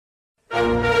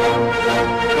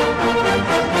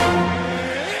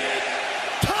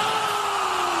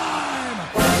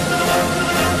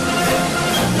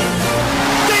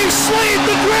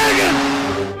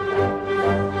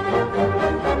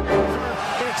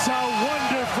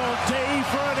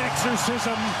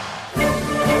exorcism.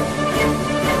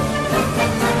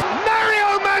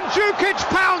 Mario Mandzukic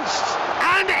pounced,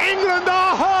 and England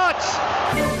are hurt.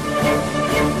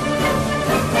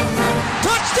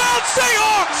 Touchdown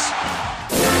Seahawks!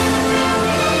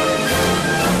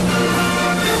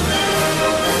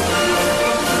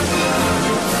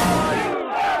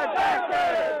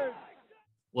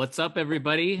 What's up,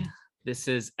 everybody? This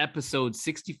is episode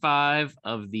 65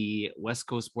 of the West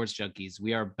Coast Sports Junkies.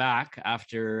 We are back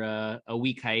after a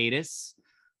week hiatus,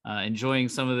 enjoying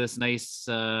some of this nice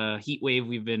heat wave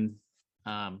we've been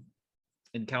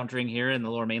encountering here in the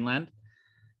Lower Mainland.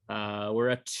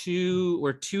 We're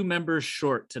two members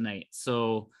short tonight,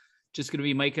 so just going to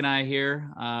be Mike and I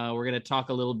here. We're going to talk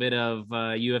a little bit of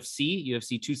UFC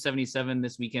 277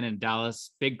 this weekend in Dallas.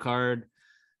 Big card,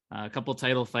 a couple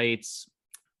title fights.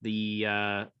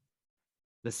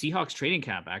 The Seahawks training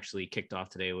camp actually kicked off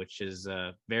today, which is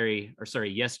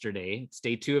yesterday. It's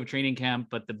day 2 of training camp,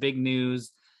 but the big news,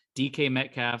 DK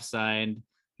Metcalf signed.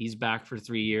 He's back for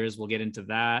 3 years. We'll get into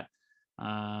that.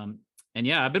 And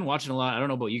yeah, I've been watching a lot. I don't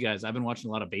know about you guys. I've been watching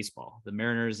a lot of baseball, the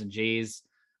Mariners and Jays.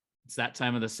 It's that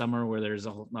time of the summer where there's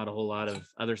not a whole lot of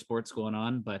other sports going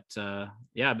on, but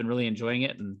yeah, I've been really enjoying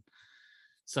it and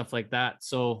stuff like that.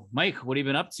 So Mike, what have you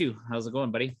been up to? How's it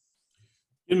going, buddy?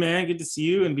 Good, man. Good to see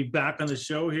you and be back on the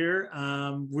show here.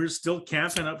 We're still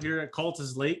camping up here at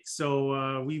Cultus Lake.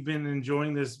 So we've been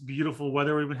enjoying this beautiful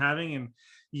weather we've been having, and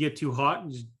you get too hot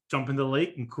and just jump into the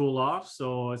lake and cool off.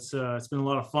 So it's been a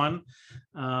lot of fun.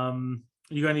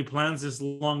 You got any plans this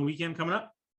long weekend coming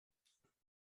up?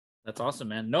 That's awesome,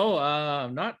 man. No,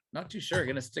 not too sure.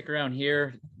 Gonna stick around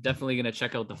here. Definitely gonna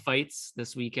check out the fights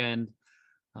this weekend.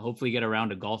 Hopefully get around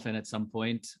to golfing at some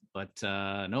point, but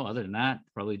no, other than that,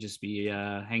 probably just be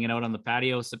hanging out on the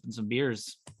patio, sipping some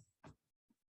beers.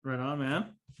 Right on, man.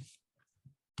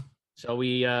 Shall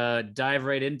we dive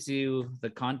right into the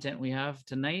content we have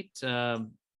tonight?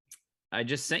 I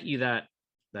just sent you that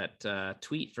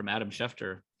tweet from Adam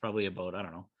Schefter, probably about, I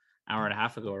don't know, hour and a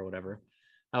half ago or whatever.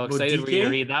 How excited were you to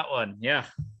read that one? Yeah.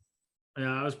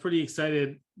 Yeah, I was pretty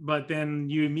excited, but then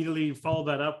you immediately followed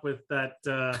that up with that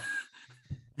that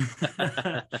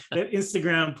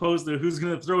Instagram post of who's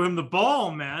going to throw him the ball,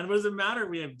 man. What does it matter?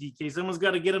 We have DK. Someone's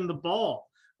got to get him the ball.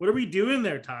 What are we doing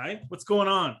there, Ty? What's going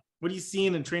on? What are you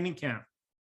seeing in training camp?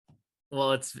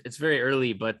 Well, it's very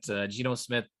early, but Geno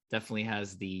Smith definitely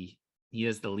has the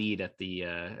lead at the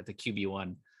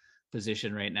QB1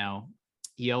 position right now.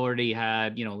 He already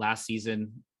had, last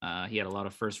season, he had a lot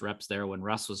of first reps there when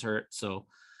Russ was hurt. So,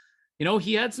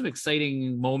 he had some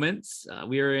exciting moments.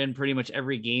 We were in pretty much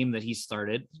every game that he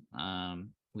started.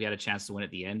 We had a chance to win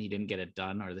at the end. He didn't get it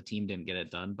done, or the team didn't get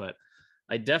it done. But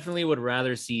I definitely would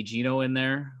rather see Geno in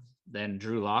there than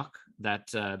Drew Lock.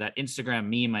 That Instagram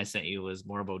meme I sent you was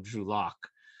more about Drew Lock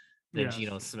than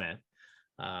Geno Smith.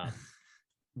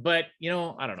 But I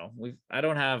don't know. I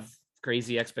don't have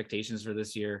crazy expectations for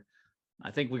this year.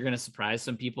 I think we're going to surprise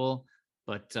some people,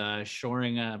 but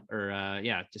shoring up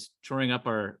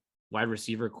our wide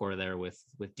receiver core there with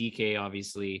DK,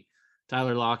 obviously,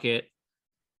 Tyler Lockett.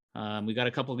 We got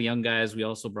a couple of young guys. We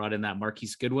also brought in that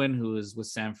Marquise Goodwin, who was with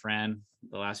San Fran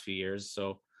the last few years.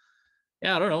 So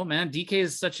yeah, I don't know, man. DK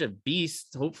is such a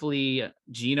beast. Hopefully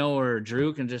Geno or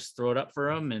Drew can just throw it up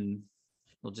for him and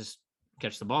we'll just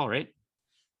catch the ball, right?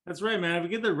 That's right, man. If we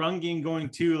get the run game going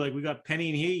too, like we got Penny,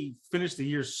 and he finished the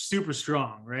year super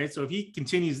strong, right? So if he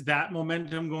continues that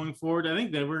momentum going forward, I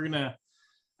think that we're gonna.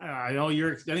 I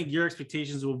think your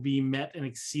expectations will be met and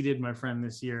exceeded, my friend,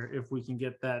 this year if we can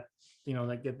get that,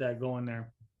 get that going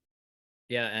there.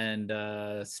 Yeah,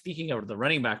 and speaking of the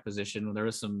running back position, there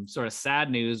was some sort of sad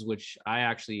news, which I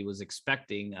actually was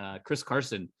expecting. Chris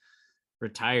Carson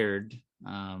retired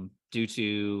due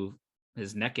to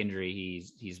his neck injury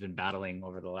he's been battling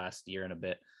over the last year and a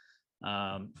bit.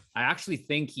 I actually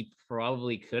think he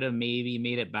probably could have maybe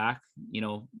made it back,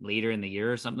 later in the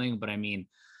year or something. But I mean,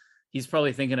 he's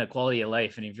probably thinking of quality of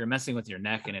life. And if you're messing with your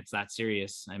neck and it's that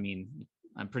serious, I mean,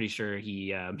 I'm pretty sure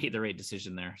he made the right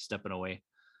decision there, stepping away.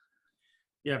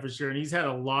 Yeah, for sure. And he's had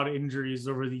a lot of injuries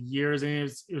over the years. And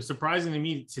it was surprising to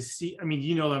me to see, I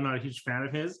mean, I'm not a huge fan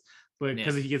of his, but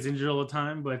because he gets injured all the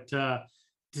time, but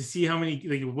to see how many,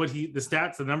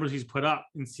 the numbers he's put up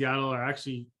in Seattle are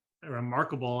actually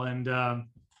remarkable. And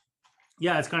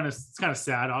it's kind of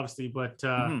sad, obviously, but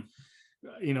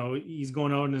he's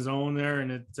going out on his own there,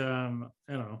 and I don't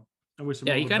know. I wish.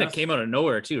 Yeah, he kind of came out of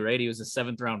nowhere too, right? He was a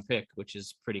 7th round pick, which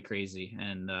is pretty crazy,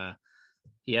 and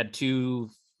he had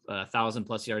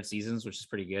 2,000+ yard seasons, which is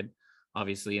pretty good,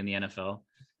 obviously in the NFL.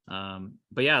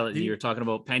 But yeah, you were talking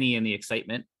about Penny and the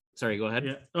excitement. Sorry, go ahead.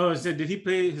 Yeah. Oh, I said, did he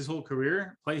play his whole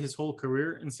career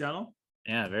in Seattle?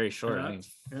 Yeah, very short. Yeah. I think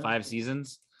Yeah. 5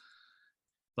 seasons.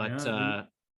 But Yeah,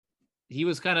 he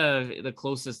was kind of the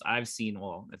closest I've seen.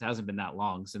 Well, it hasn't been that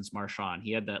long since Marshawn.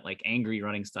 He had that like angry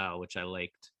running style, which I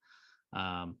liked.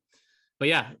 But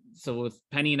yeah, so with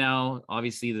Penny now,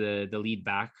 obviously the lead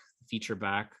back, feature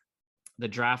back, the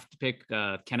draft pick,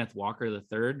 Kenneth Walker the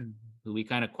third, who we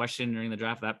kind of questioned during the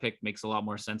draft. That pick makes a lot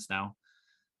more sense now,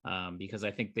 because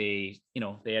I think they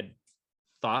had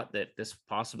thought that this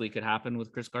possibly could happen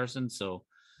with Chris Carson. So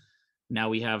now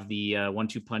we have the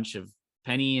 1-2 punch of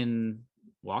Penny and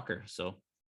Walker. So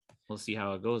we'll see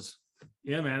how it goes.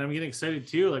 Yeah, man, I'm getting excited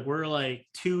too. Like we're like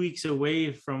 2 weeks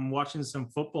away from watching some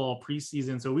football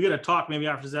preseason. So we got to talk maybe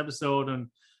after this episode and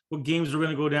what games we're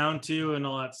going to go down to and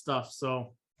all that stuff.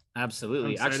 So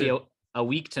absolutely. Actually, a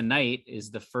week tonight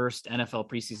is the first NFL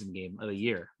preseason game of the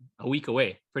year. A week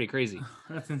away. Pretty crazy.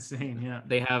 That's insane. Yeah.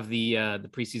 They have the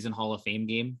preseason Hall of Fame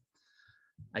game.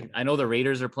 I know the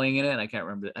Raiders are playing in it, and I can't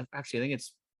remember. Actually, I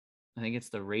think it's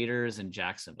the Raiders in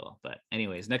Jacksonville. But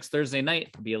anyways, next Thursday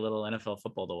night will be a little NFL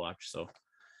football to watch. So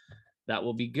that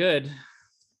will be good.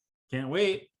 Can't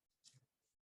wait.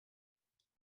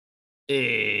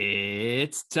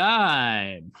 It's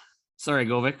time. Sorry,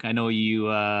 Govik. I know you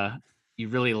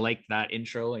really like that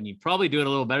intro, and you probably do it a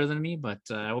little better than me, but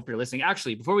I hope you're listening.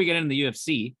 Actually, before we get into the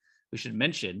UFC, we should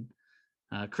mention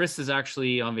Chris is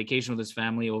actually on vacation with his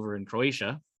family over in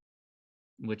Croatia,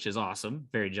 which is awesome.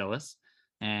 Very jealous.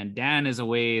 And Dan is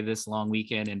away this long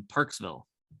weekend in Parksville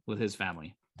with his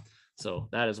family. So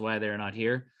that is why they're not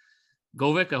here.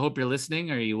 Govik, I hope you're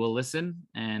listening, or you will listen.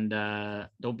 And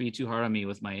don't be too hard on me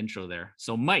with my intro there.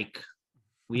 So, Mike,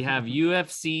 we have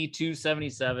UFC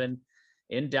 277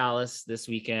 in Dallas this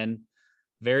weekend.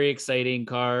 Very exciting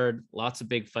card. Lots of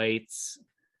big fights.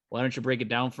 Why don't you break it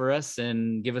down for us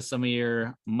and give us some of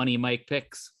your Money Mike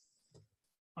picks?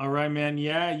 All right, man.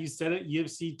 Yeah, you said it.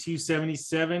 UFC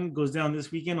 277 goes down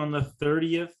this weekend on the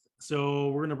 30th. So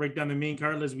we're going to break down the main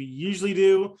card as we usually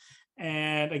do.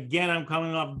 And again, I'm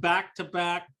coming off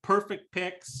back-to-back perfect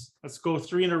picks. Let's go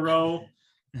 3 in a row.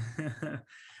 I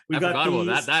forgot about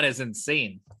that. That is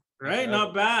insane. Right?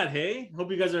 Not bad. Hey,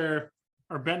 hope you guys are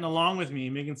betting along with me,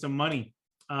 making some money.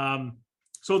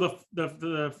 So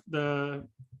the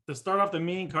start off the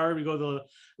main card, we go to the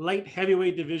light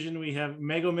heavyweight division. We have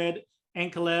Magomed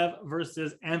Ankalaev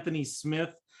versus Anthony Smith.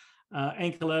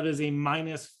 Ankalaev is a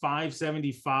minus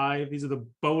 575. These are the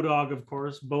Bodog, of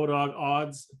course, Bodog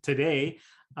odds today.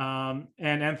 And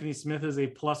Anthony Smith is a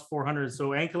plus 400. So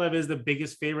Ankalaev is the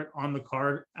biggest favorite on the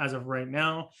card as of right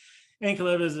now.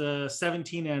 Ankalaev is a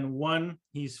 17-1.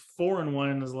 He's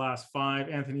 4-1 in his last 5.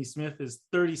 Anthony Smith is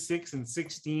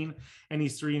 36-16, and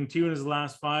he's 3-2 in his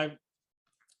last 5.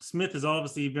 Smith has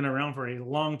obviously been around for a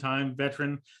long time,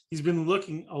 veteran. He's been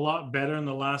looking a lot better in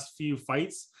the last few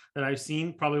fights that I've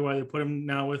seen, probably why they put him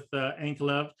now with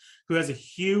Ankalaev, who has a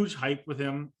huge hype with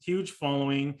him, huge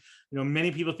following. You know,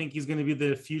 many people think he's going to be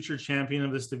the future champion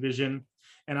of this division.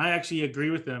 And I actually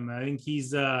agree with them. I think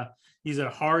he's a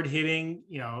hard hitting,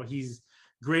 you know, he's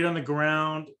great on the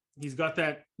ground. He's got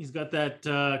that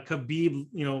Khabib,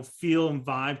 you know, feel and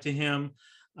vibe to him.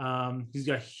 He's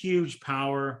got huge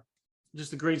power.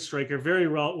 Just a great striker, very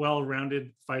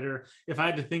well-rounded fighter. If I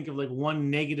had to think of like one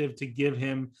negative to give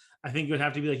him, I think it would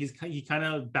have to be like he kind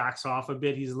of backs off a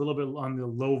bit. He's a little bit on the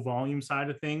low volume side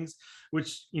of things,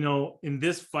 which, you know, in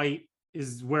this fight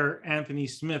is where Anthony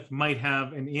Smith might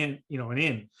have an in. You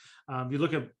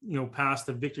look at, you know, past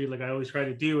the victory, like I always try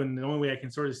to do, and the only way I can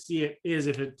sort of see it is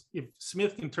if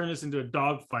Smith can turn this into a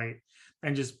dog fight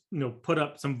and just, you know, put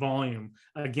up some volume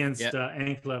against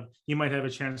Ankalaev, he might have a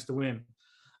chance to win.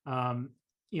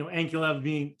 You know, Ankalaev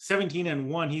being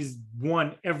 17-1, he's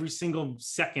won every single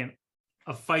second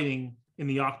of fighting in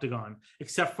the octagon,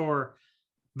 except for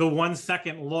the 1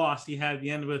 second loss he had at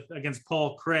the end against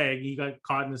Paul Craig. He got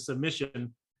caught in a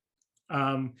submission.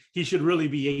 He should really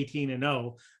be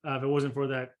 18-0 if it wasn't for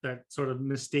that sort of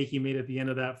mistake he made at the end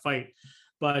of that fight.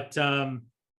 But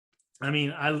I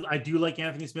mean, I do like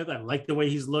Anthony Smith. I like the way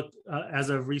he's looked as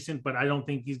of recent, but I don't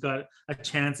think he's got a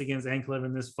chance against Ankalaev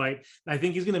in this fight. I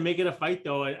think he's going to make it a fight,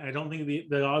 though. I don't think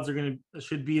the odds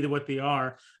should be what they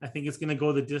are. I think it's going to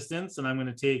go the distance, and I'm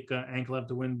going to take Ankalaev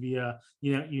to win via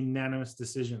unanimous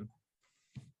decision.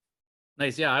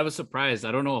 Nice. Yeah, I was surprised.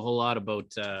 I don't know a whole lot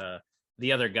about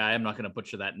the other guy. I'm not going to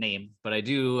butcher that name, but I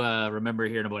do remember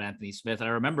hearing about Anthony Smith. I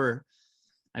remember,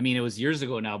 I mean, it was years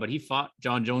ago now, but he fought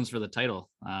John Jones for the title.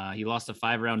 He lost a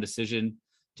 5-round decision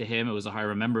to him. I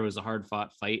remember it was a hard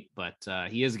fought fight, but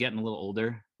he is getting a little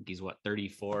older. he's what,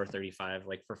 34, 35,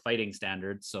 like for fighting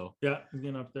standards. So yeah, he's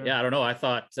getting up there. Yeah, I don't know. I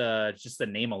thought just the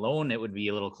name alone, it would be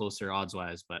a little closer odds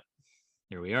wise, but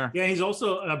here we are. Yeah, he's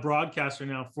also a broadcaster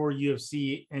now for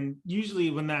UFC. And usually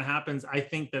when that happens, I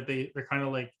think that they're kind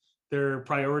of like their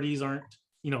priorities aren't,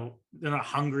 they're not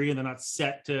hungry and they're not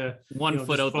set to one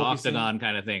foot out the octagon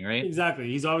kind of thing, right? Exactly.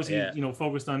 He's obviously,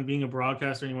 focused on being a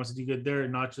broadcaster and he wants to do good there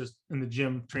and not just in the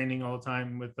gym training all the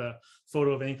time with a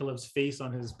photo of Ankalev's face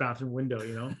on his bathroom window,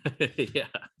 Yeah.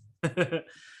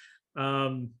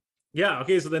 Yeah.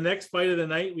 Okay. So the next fight of the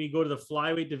night, we go to the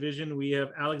flyweight division. We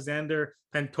have Alexander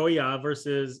Pantoja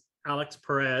versus Alex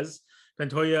Perez.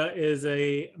 Pantoja is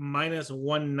a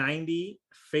 -190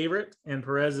 favorite, and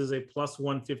Perez is a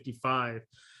 +155.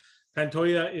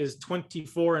 Pantoja is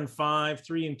 24-5,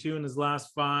 3-2 in his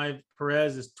last 5.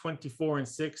 Perez is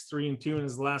 24-6, 3-2 in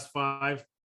his last 5.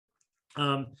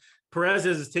 Perez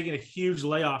has taken a huge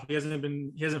layoff. He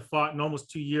hasn't fought in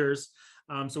almost 2 years.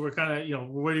 So we're kind of,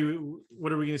 what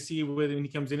are we going to see when he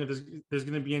comes in? If there's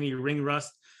going to be any ring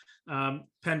rust.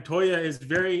 Pantoja is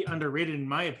very underrated in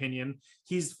my opinion.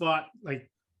 He's fought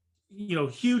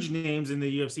huge names in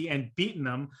the UFC and beaten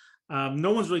them.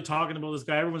 No one's really talking about this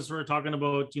guy. Everyone's sort of talking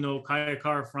about, Kai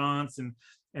Kara-France and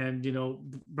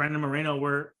Brandon Moreno,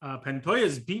 where Pantoja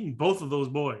has beaten both of those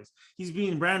boys. He's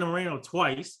beaten Brandon Moreno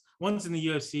twice, once in the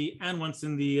UFC and once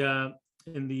in the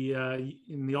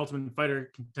Ultimate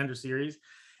Fighter Contender Series,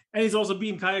 and he's also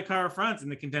beaten Kai Kara-France in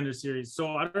the Contender Series.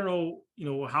 So I don't know,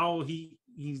 how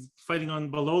he's fighting on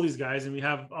below these guys, and we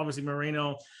have obviously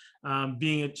Moreno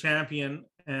being a champion,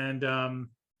 and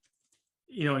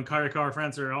and Kai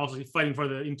Kara-France are also fighting for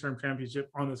the interim championship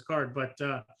on this card. But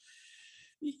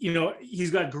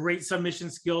he's got great submission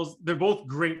skills. They're both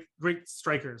great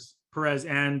strikers, Perez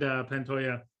and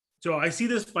Pantoja. So I see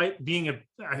this fight being a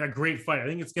great fight. I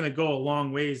think it's going to go a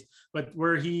long ways, but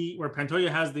where Pantoja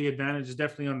has the advantage is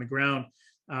definitely on the ground.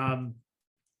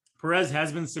 Perez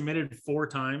has been submitted 4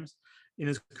 times in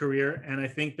his career, and I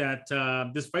think that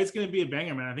this fight's going to be a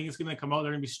banger, man. I think it's going to come out.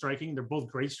 They're going to be striking. They're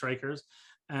both great strikers,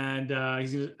 and I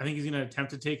think he's going to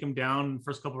attempt to take him down in the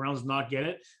first couple of rounds, not get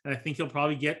it, and I think he'll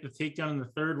probably get the takedown in the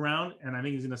 3rd round, and I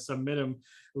think he's going to submit him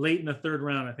late in the 3rd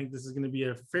round. I think this is going to be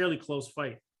a fairly close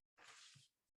fight.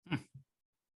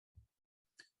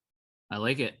 I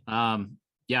like it.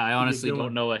 Yeah, I honestly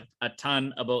don't know a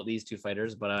ton about these two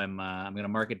fighters, but I'm gonna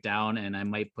mark it down, and I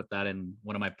might put that in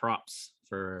one of my props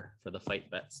for the fight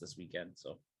bets this weekend.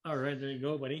 So all right, there you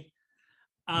go, buddy.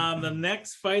 The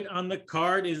next fight on the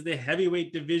card is the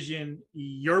heavyweight division.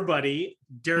 Your buddy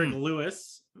Derek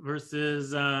Lewis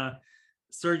versus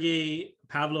Sergey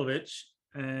Pavlovich,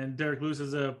 and Derek Lewis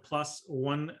is a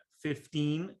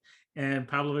 +115. And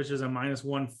Pavlovich is a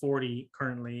 -140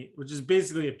 currently, which is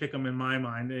basically a pick 'em in my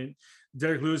mind. And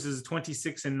Derek Lewis is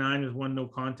 26-9 with 1 no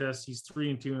contest. He's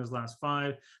 3-2 in his last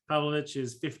 5. Pavlovich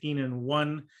is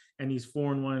 15-1, and he's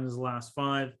 4-1 in his last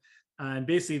 5. And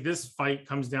basically, this fight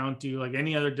comes down to, like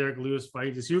any other Derek Lewis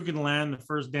fight, is who can land the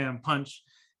first damn punch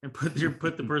and put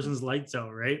the person's lights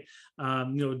out, right?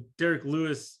 Derek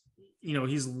Lewis,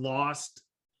 he's lost.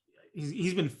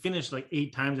 He's been finished like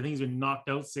 8 times. I think he's been knocked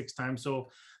out 6 times. So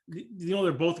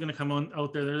they're both going to come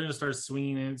out there. They're going to start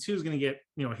swinging, and it's who's going to get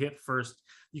hit first.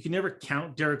 You can never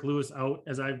count Derek Lewis out,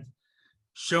 as I've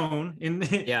shown in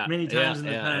many times in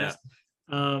the past.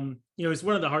 He's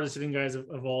one of the hardest hitting guys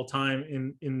of all time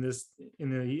in the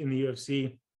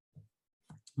UFC.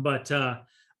 But I'm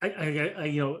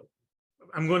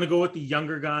going to go with the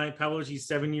younger guy. Pavlovich, he's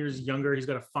 7 years younger. He's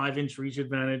got a 5-inch reach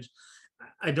advantage.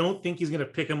 I don't think he's going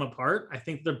to pick him apart. I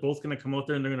think they're both going to come out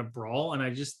there and they're going to brawl. And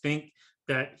I just think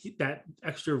that that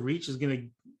extra reach is going to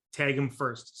tag him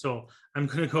first. So I'm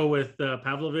going to go with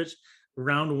Pavlovich,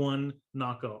 round 1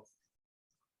 knockout.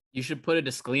 You should put a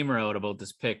disclaimer out about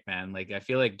this pick, man. Like, I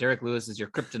feel like Derek Lewis is your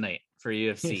kryptonite for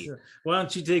UFC. Why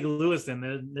don't you take Lewis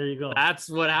then? There you go. That's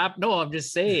what happened. No, I'm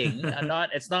just saying.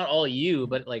 It's not all you,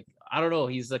 but like, I don't know.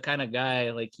 He's the kind of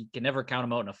guy, like, you can never count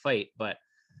him out in a fight, but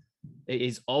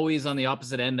he's always on the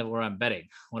opposite end of where I'm betting.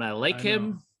 When I like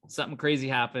him, something crazy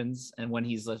happens. And when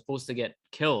he's supposed to get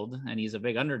killed and he's a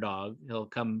big underdog, he'll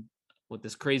come with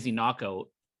this crazy knockout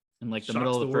in like the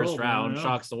middle of the first round,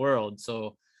 shocks the world.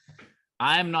 So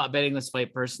I'm not betting this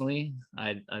fight personally.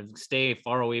 I stay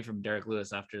far away from Derek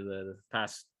Lewis after the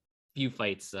past few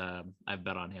fights I've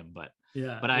bet on him. But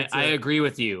I agree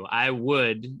with you. I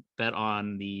would bet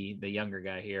on the younger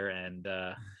guy here and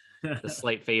the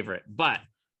slight favorite. But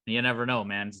you never know,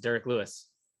 man. It's Derek Lewis.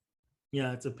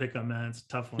 Yeah, it's a pick-up, man. It's a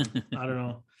tough one. I don't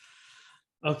know.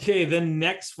 Okay, the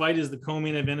next fight is the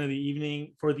co-main event of the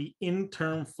evening for the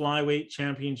interim flyweight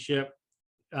championship.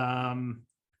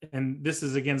 and this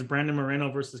is against Brandon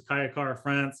Moreno versus Kaya Kara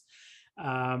France.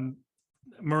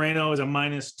 Moreno is a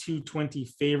minus 220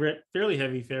 favorite, fairly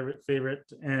heavy favorite,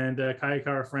 and Kaya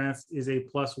Kara France is a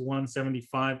plus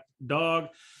 175 dog.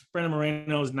 Brandon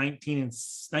Moreno is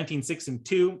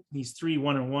 19-6-2. He's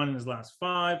 3-1-1 in his last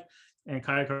 5, and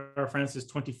Kaya Kara France is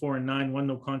 24-9, 1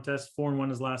 no contest, 4-1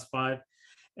 his last 5.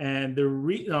 And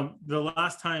the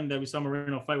last time that we saw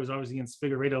Moreno fight was obviously against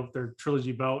Figueiredo, their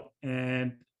trilogy bout,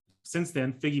 and since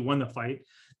then Figgy won the fight,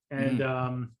 and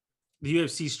the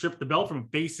UFC stripped the belt from him,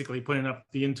 basically putting up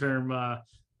the interim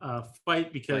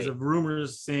fight because of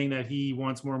rumors saying that he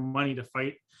wants more money to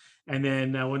fight. And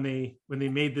then when they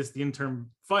made this the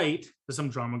interim fight, there's some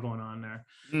drama going on there.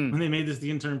 When they made this the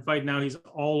interim fight, now he's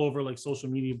all over like social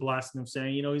media blasting him,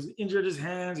 saying, you know, he's injured his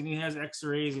hands and he has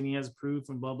X-rays and he has proof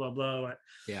and blah blah blah. But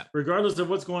yeah, regardless of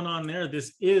what's going on there,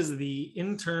 this is the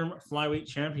interim flyweight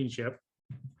championship,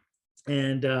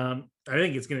 and I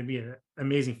think it's going to be an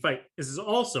amazing fight. This is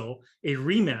also a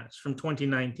rematch from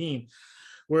 2019,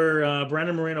 where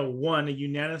Brandon Moreno won a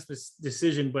unanimous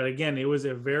decision. But again, it was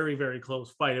a very, very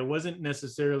close fight. It wasn't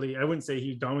necessarily, I wouldn't say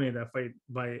he dominated that fight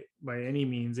by any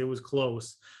means. It was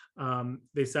close.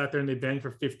 They sat there and they banged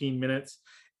for 15 minutes.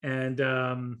 And,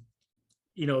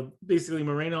 you know, basically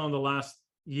Moreno in the last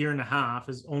year and a half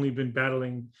has only been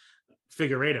battling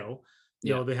Figueiredo.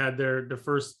 You know, they had the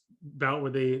first bout where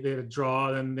they had a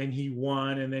draw, and then he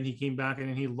won, and then he came back and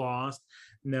then he lost.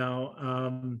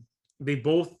 Now, they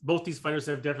both these fighters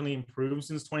have definitely improved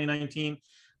since 2019.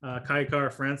 Kaya Kara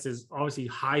France is obviously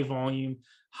high volume,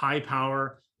 high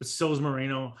power, but so is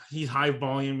Moreno. He's high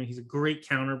volume and he's a great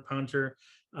counter puncher.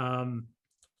 You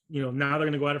know, now they're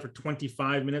going to go at it for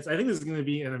 25 minutes. I think this is going to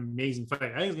be an amazing fight.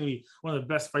 I think it's going to be one of the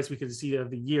best fights we could see of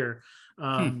the year.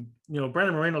 You know,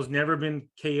 Brandon Moreno's never been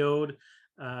KO'd.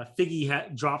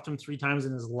 Figgy dropped him 3 times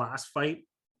in his last fight.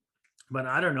 But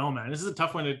I don't know, man. This is a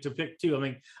tough one to pick too. I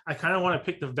mean, I kind of want to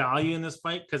pick the value in this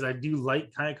fight because I do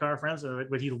like Kaya Kara France,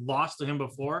 but he lost to him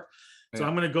before. So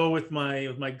I'm going to go with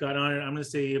my gut on it. I'm going to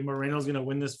say Moreno's going to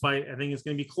win this fight. I think it's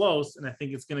going to be close, and I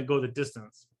think it's going to go the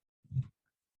distance.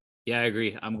 Yeah, I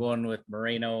agree. I'm going with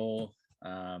Moreno.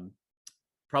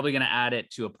 Probably going to add it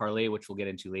to a parlay, which we'll get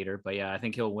into later. But yeah, I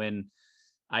think he'll win.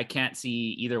 I can't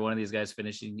see either one of these guys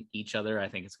finishing each other. I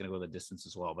think it's going to go the distance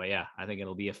as well. But yeah, I think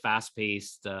it'll be a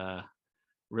fast-paced,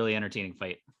 really entertaining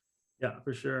fight. Yeah,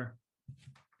 for sure.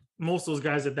 Most of those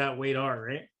guys at that weight are,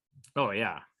 right? Oh,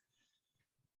 yeah.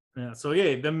 Yeah. So,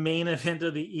 yeah, the main event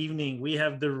of the evening, we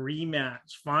have the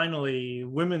rematch. Finally,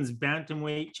 women's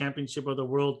bantamweight championship of the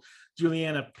world.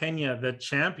 Juliana Pena, the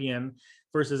champion,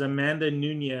 versus Amanda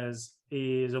Nunes.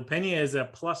 Pena is a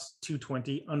plus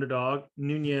 220 underdog.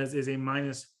 Nunes is a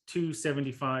minus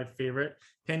 275 favorite.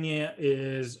 Pena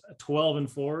is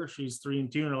 12-4. She's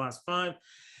 3-2 in her last 5.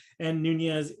 And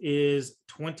Nunes is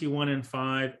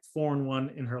 21-5,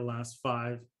 4-1 in her last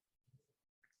 5.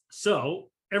 So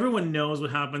everyone knows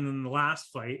what happened in the last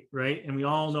fight, right? And we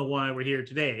all know why we're here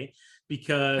today,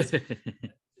 because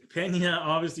Pena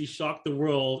obviously shocked the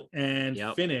world and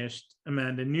finished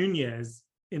Amanda Nunes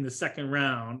in the second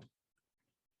round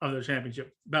of the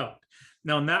championship bout.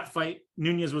 Now in that fight,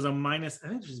 Nunes was a minus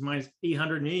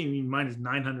 800, maybe minus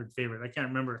 900 favorite. I can't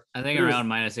remember. I think around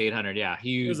minus 800. Yeah,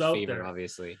 huge favorite,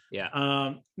 obviously. Yeah.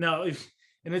 Now,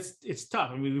 it's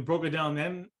tough. I mean, we broke it down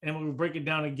then, and we break it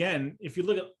down again. If you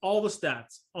look at all the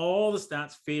stats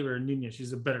favor Nunes.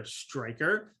 She's a better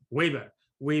striker, way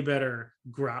better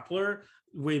grappler,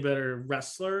 way better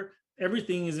wrestler.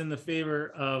 Everything is in the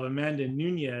favor of Amanda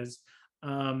Nunes.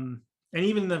 And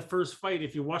even the first fight,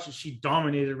 if you watch it, she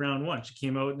dominated round 1. She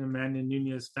came out in Amanda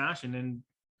Nunes fashion, and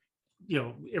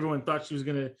everyone thought she was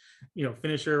going to,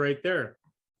 finish her right there.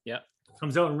 Yeah,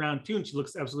 comes out in round 2, and she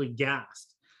looks absolutely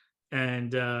gassed.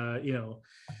 And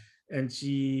and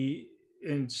she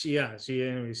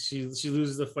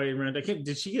loses the fight in round.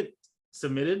 Did she get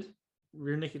submitted?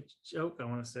 Rear naked choke, I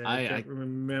want to say. I can't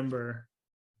remember.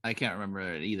 I can't remember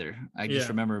it either. I just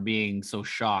remember being so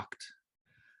shocked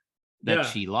that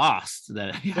she lost.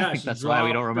 That I think that's why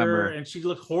we don't remember. And she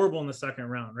looked horrible in the second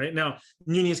round. Right now,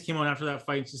 Nunes came on after that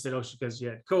fight and she said, "Oh, because she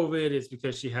had COVID. It's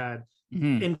because she had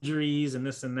injuries and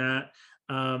this and that."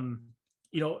 I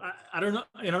don't know.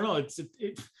 I don't know.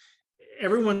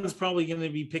 Everyone's probably going to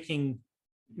be picking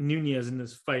Nunes in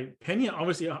this fight. Pena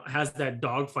obviously has that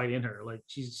dog fight in her. Like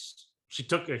she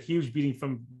took a huge beating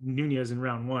from Nunes in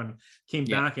round 1, came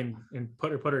back and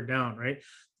put her down. Right.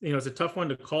 It's a tough one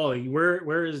to call.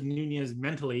 Where is Nunes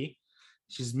mentally?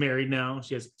 She's married now.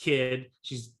 She has a kid.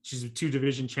 She's a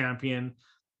 2-division champion.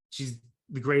 She's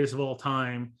the greatest of all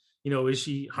time. Is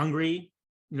she hungry?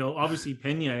 obviously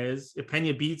Pena is. If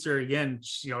Pena beats her again,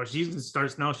 she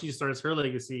starts her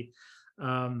legacy.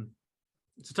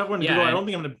 It's a tough one to go. I'm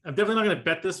definitely not gonna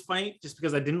bet this fight just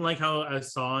because I didn't like how I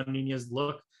saw Nunes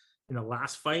look in the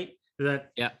last fight.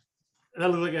 That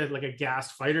looked like a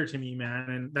gassed fighter to me, man,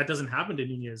 and that doesn't happen to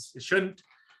Nunes. It shouldn't.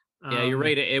 Yeah, you're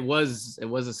right. It was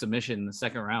a submission in the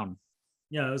second round.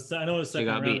 Yeah, I know it was second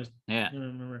round. Beat. Yeah, I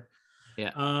remember.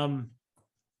 Yeah.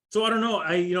 So I don't know.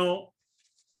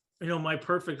 My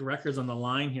perfect record's on the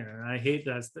line here, and I hate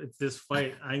that it's this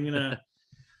fight. I'm gonna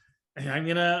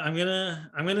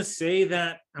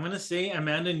say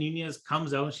Amanda Nunes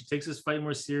comes out and she takes this fight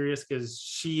more serious because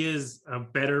she is a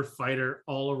better fighter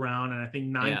all around, and I think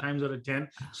 9 times out of 10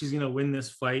 she's gonna win this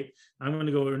fight. I'm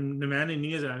gonna go Amanda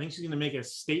Nunes, and I think she's gonna make a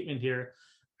statement here.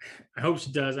 I hope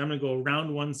she does. I'm gonna go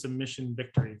round 1 submission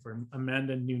victory for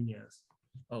Amanda Nunes.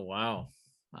 Oh wow.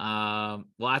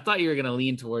 Well, I thought you were gonna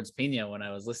lean towards Pena when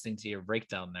I was listening to your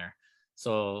breakdown there.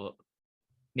 So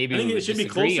maybe I think it should be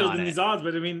closer than these odds,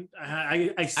 but I mean,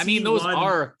 I mean those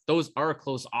are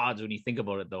close odds when you think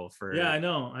about it, though. For I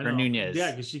know for Nunes,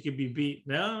 because she could be beat.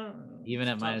 No, even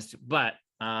at -2. But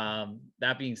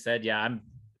that being said, I'm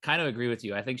kind of agree with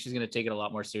you. I think she's gonna take it a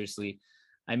lot more seriously.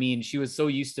 I mean, she was so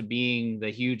used to being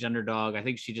the huge underdog. I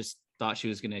think she just thought she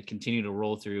was gonna continue to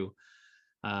roll through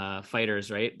fighters,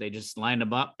 right? They just lined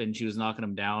them up and she was knocking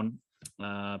them down.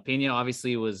 Pena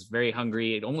obviously was very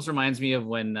hungry. It almost reminds me of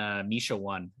when Misha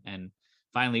won and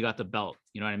finally got the belt,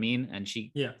 you know what I mean? And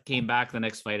she came back the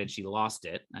next fight and she lost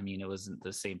it. I mean, it wasn't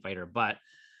the same fighter, but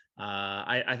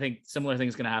I think similar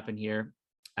things going to happen here.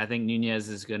 I think Nunes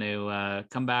is going to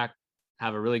come back,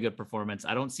 have a really good performance.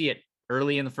 I don't see it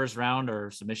early in the first round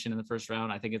or submission in the first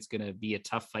round. I think it's going to be a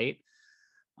tough fight.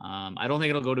 I don't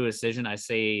think it'll go to a decision. I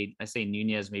say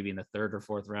Nunes maybe in the 3rd or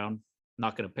 4th round.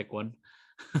 Not going to pick one.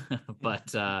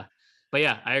 but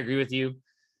yeah, I agree with you.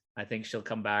 I think she'll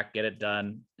come back, get it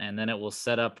done, and then it will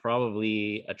set up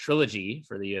probably a trilogy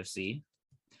for the UFC.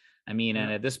 I mean,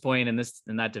 and at this point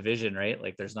in that division, right?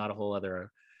 Like, there's not a whole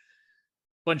other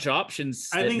bunch of options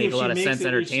that make a lot of sense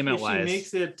entertainment wise. If she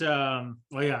makes it,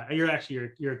 well, yeah,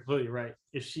 you're completely right.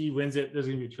 If she wins it, there's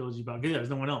gonna be a trilogy bout. There's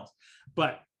no one else.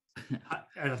 But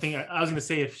I think I was gonna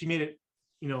say if she made it,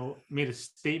 made a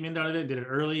statement out of it, did it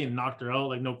early and knocked her out,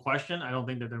 like no question. I don't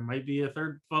think that there might be a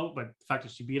 3rd vote, but the fact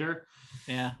that she beat her,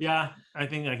 I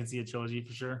think I can see a trilogy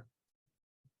for sure.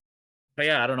 But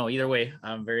yeah, I don't know. Either way,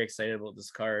 I'm very excited about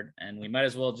this card, and we might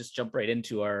as well just jump right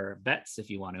into our bets if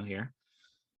you want to here.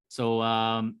 So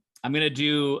I'm gonna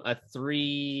do a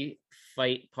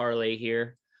 3-fight parlay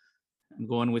here. I'm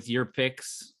going with your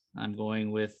picks. I'm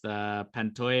going with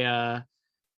Pantoja,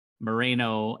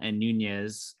 Moreno, and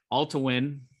Nunes, all to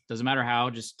win. Doesn't matter how,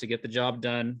 just to get the job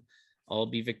done. I'll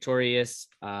be victorious.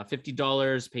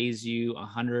 $50 pays you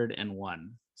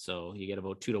 101. So you get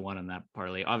about 2-1 on that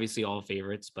parlay. Obviously all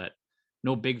favorites, but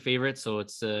no big favorites. So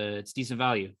it's decent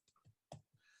value.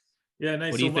 Yeah,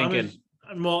 nice. What are you thinking?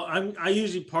 I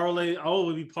usually parlay. I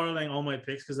will be parlaying all my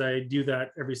picks because I do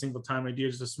that every single time I do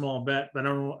just a small bet, but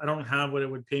I don't have what it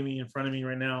would pay me in front of me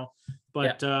right now.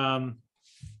 But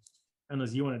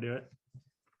unless you want to do it.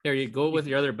 There you go with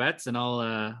your other bets, and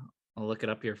I'll look it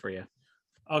up here for you.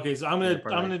 Okay, so I'm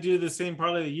gonna do the same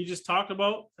parlay that you just talked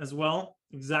about as well.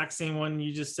 Exact same one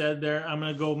you just said there. I'm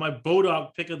gonna go. My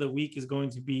Bodog pick of the week is going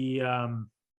to be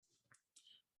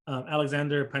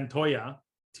Alexander Pantoja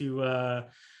to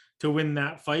win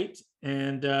that fight,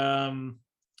 and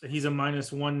he's a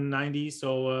 -190,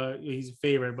 so he's a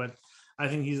favorite. But I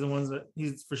think he's the ones that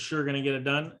he's for sure gonna get it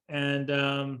done. And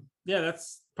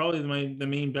that's probably the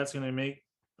main bets I'm gonna make.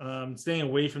 Staying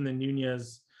away from the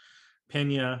Nunes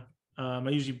Pena. I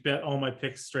usually bet all my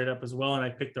picks straight up as well, and I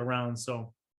picked around.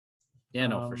 So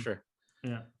for sure.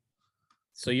 Yeah.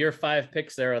 So your 5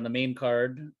 picks there on the main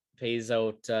card pays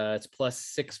out it's plus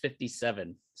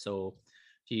 657. So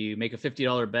if you make a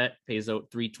 $50 bet, pays out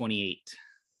 328.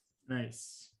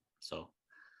 Nice. So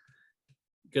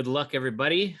good luck,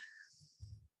 everybody.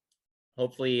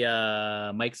 Hopefully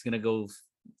Mike's gonna go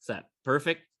set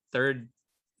perfect 3rd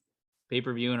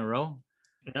pay-per-view in a row.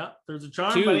 Yeah, there's a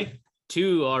charm, buddy.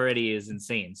 2 already is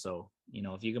insane. So,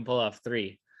 if you can pull off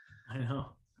 3. I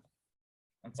know.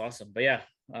 That's awesome. But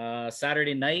yeah,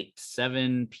 Saturday night,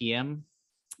 7 p.m.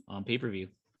 on pay-per-view.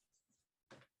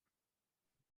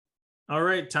 All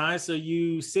right, Ty. So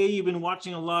you say you've been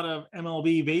watching a lot of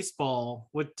MLB baseball.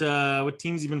 What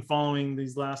teams you've been following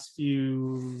these last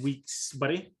few weeks,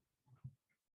 buddy?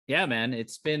 Yeah, man,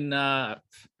 it's been I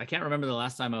can't remember the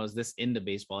last time I was this into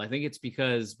baseball. I think it's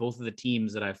because both of the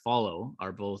teams that I follow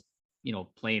are both,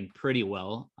 playing pretty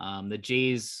well. The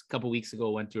Jays a couple weeks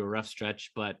ago went through a rough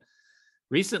stretch, but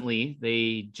recently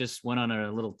they just went on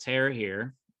a little tear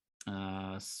here,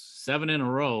 7 in a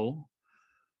row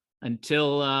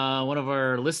until one of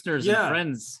our listeners and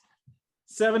friends.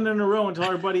 7 in a row until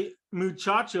our buddy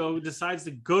Muchacho decides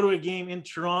to go to a game in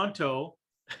Toronto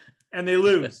and they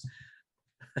lose.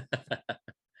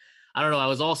 I don't know. I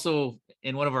was also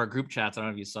in one of our group chats. I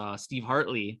don't know if you saw, Steve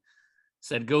Hartley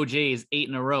said "Go Jays" 8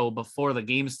 in a row before the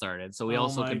game started. So we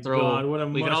also can throw. God, what a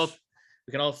we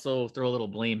can also throw a little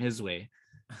blame his way.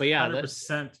 But yeah,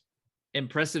 100%.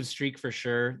 Impressive streak for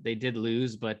sure. They did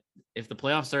lose, but if the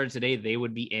playoffs started today, they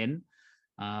would be in.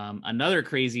 Another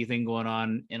crazy thing going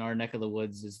on in our neck of the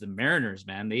woods is the Mariners,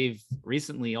 man. They've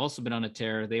recently also been on a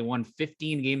tear. They won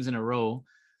 15 games in a row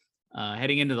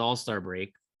heading into the All-Star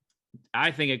break.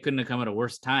 I think it couldn't have come at a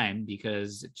worse time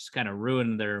because it just kind of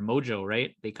ruined their mojo,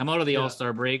 right? They come out of the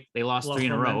All-Star break. They lost 3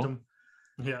 in a row.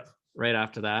 Yeah. Right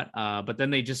after that. But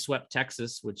then they just swept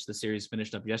Texas, which the series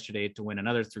finished up yesterday, to win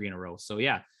another 3 in a row. So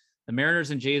yeah, the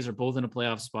Mariners and Jays are both in a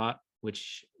playoff spot,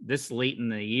 which this late in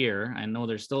the year, I know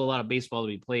there's still a lot of baseball to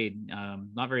be played.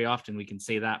 Not very often we can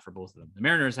say that for both of them. The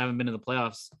Mariners haven't been in the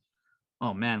playoffs,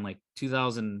 oh man, like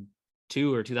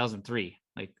 2002 or 2003.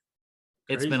 Like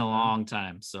it's been a long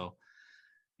time. So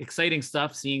exciting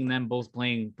stuff, seeing them both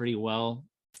playing pretty well.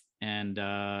 And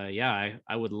I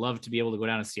would love to be able to go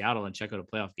down to Seattle and check out a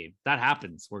playoff game. That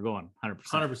happens, we're going 100%.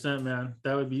 100%, man.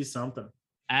 That would be something.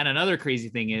 And another crazy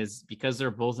thing is, because they're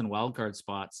both in wildcard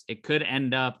spots, it could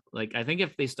end up like, I think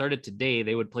if they started today,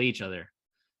 they would play each other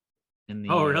in the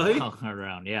wildcard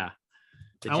round. Yeah.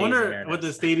 I wonder what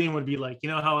the stadium would be like.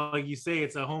 You know how, like you say,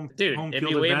 it's a home field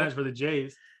advantage for the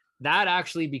Jays. That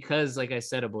actually, because like I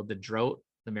said about the drought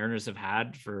the Mariners have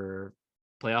had for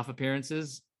playoff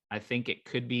appearances, I think it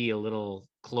could be a little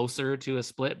closer to a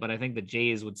split, but I think the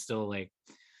Jays would still like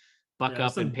buck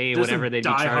up and pay whatever they'd be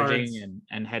charging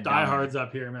and head down. Diehards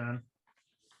up here, man.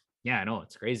 Yeah, I know,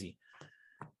 it's crazy.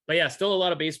 But yeah, still a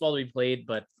lot of baseball to be played.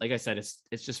 But like I said,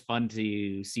 it's just fun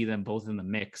to see them both in the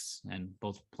mix and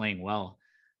both playing well.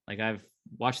 Like I've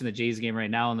watching the Jays game right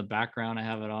now in the background. I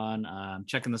have it on.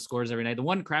 Checking the scores every night. The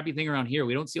one crappy thing around here,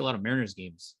 we don't see a lot of Mariners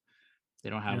games. They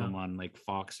don't have them on like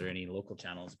Fox or any local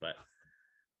channels, but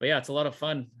yeah, it's a lot of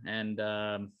fun, and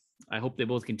I hope they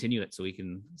both continue it so we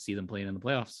can see them playing in the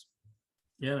playoffs.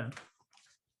 Yeah, man.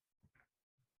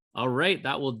 All right,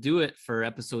 that will do it for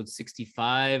episode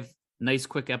 65. Nice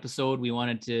quick episode. We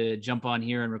wanted to jump on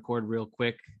here and record real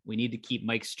quick. We need to keep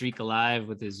Mike's streak alive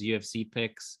with his UFC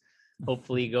picks.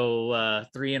 Hopefully go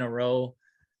 3 in a row.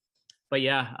 But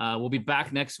yeah, we'll be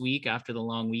back next week after the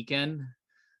long weekend.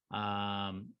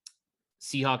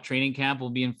 Seahawk training camp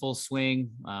will be in full swing.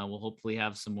 We'll hopefully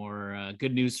have some more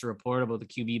good news to report about the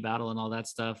QB battle and all that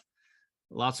stuff.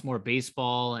 Lots more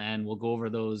baseball, and we'll go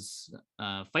over those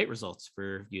fight results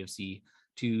for UFC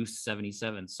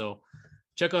 277. So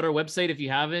check out our website if you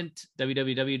haven't,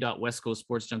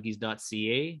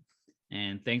 www.westcoastsportsjunkies.ca.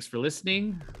 And thanks for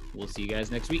listening. We'll see you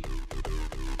guys next week.